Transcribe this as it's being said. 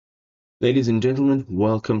Ladies and gentlemen,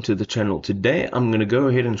 welcome to the channel. Today I'm going to go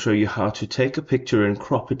ahead and show you how to take a picture and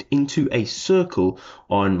crop it into a circle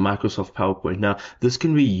on Microsoft PowerPoint. Now, this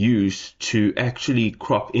can be used to actually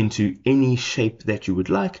crop into any shape that you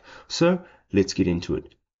would like. So let's get into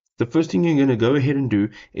it. The first thing you're going to go ahead and do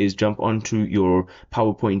is jump onto your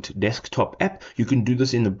PowerPoint desktop app. You can do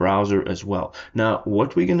this in the browser as well. Now,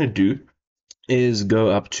 what we're going to do is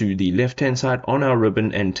go up to the left-hand side on our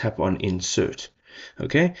ribbon and tap on Insert.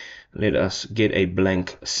 Okay, let us get a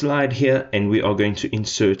blank slide here, and we are going to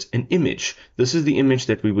insert an image. This is the image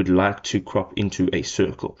that we would like to crop into a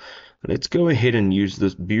circle. Let's go ahead and use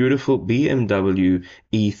this beautiful BMW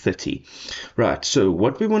E30. Right, so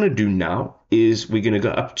what we want to do now is we're going to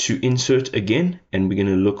go up to Insert again, and we're going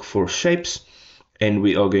to look for shapes. And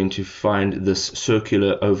we are going to find this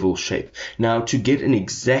circular oval shape. Now, to get an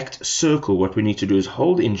exact circle, what we need to do is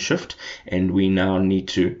hold in Shift, and we now need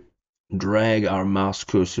to drag our mouse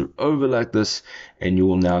cursor over like this, and you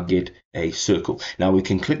will now get a circle. Now we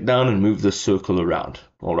can click down and move the circle around.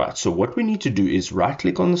 All right, so what we need to do is right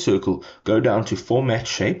click on the circle, go down to Format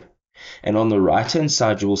Shape, and on the right hand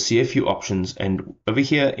side you will see a few options, and over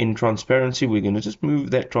here in transparency we're going to just move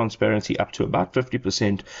that transparency up to about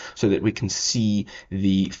 50% so that we can see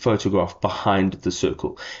the photograph behind the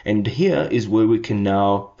circle. And here is where we can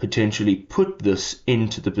now potentially put this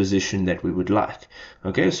into the position that we would like.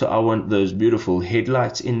 Okay, so I want those beautiful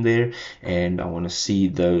headlights in there, and I want to see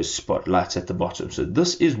those spotlights at the bottom. So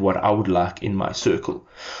this is what I would like in my circle.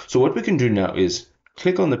 So what we can do now is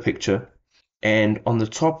click on the picture, and on the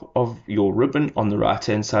top of your ribbon on the right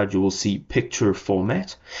hand side you will see picture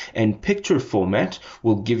format, and picture format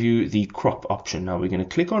will give you the crop option. Now we're going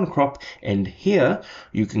to click on crop, and here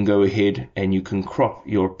you can go ahead and you can crop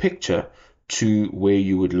your picture to where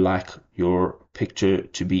you would like your picture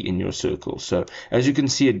to be in your circle. So as you can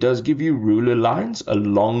see, it does give you ruler lines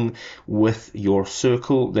along with your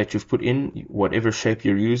circle that you've put in. Whatever shape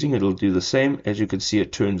you're using, it'll do the same. As you can see,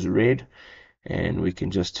 it turns red, and we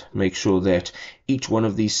can just make sure that each one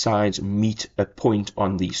of these sides meet a point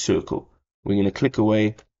on the circle. We're going to click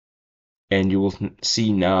away, and you will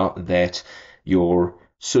see now that your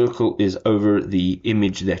circle is over the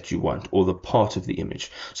image that you want, or the part of the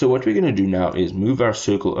image. So what we're going to do now is move our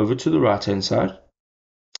circle over to the right hand side,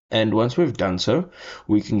 and once we've done so,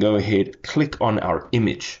 we can go ahead, click on our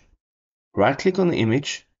image, right click on the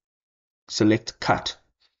image, select cut,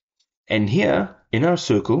 and here in our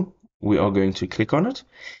circle we are going to click on it,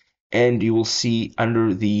 and you will see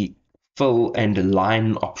under the fill and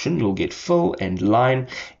line option, you'll get fill and line,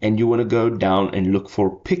 and you want to go down and look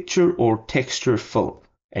for picture or texture fill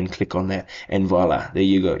and click on that, and voila, there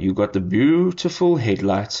you go. You've got the beautiful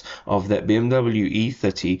headlights of that BMW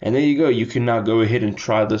E30, and there you go. You can now go ahead and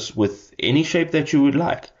try this with any shape that you would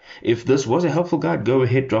like. If this was a helpful guide, go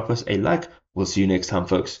ahead, drop us a like. We'll see you next time,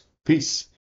 folks. Peace.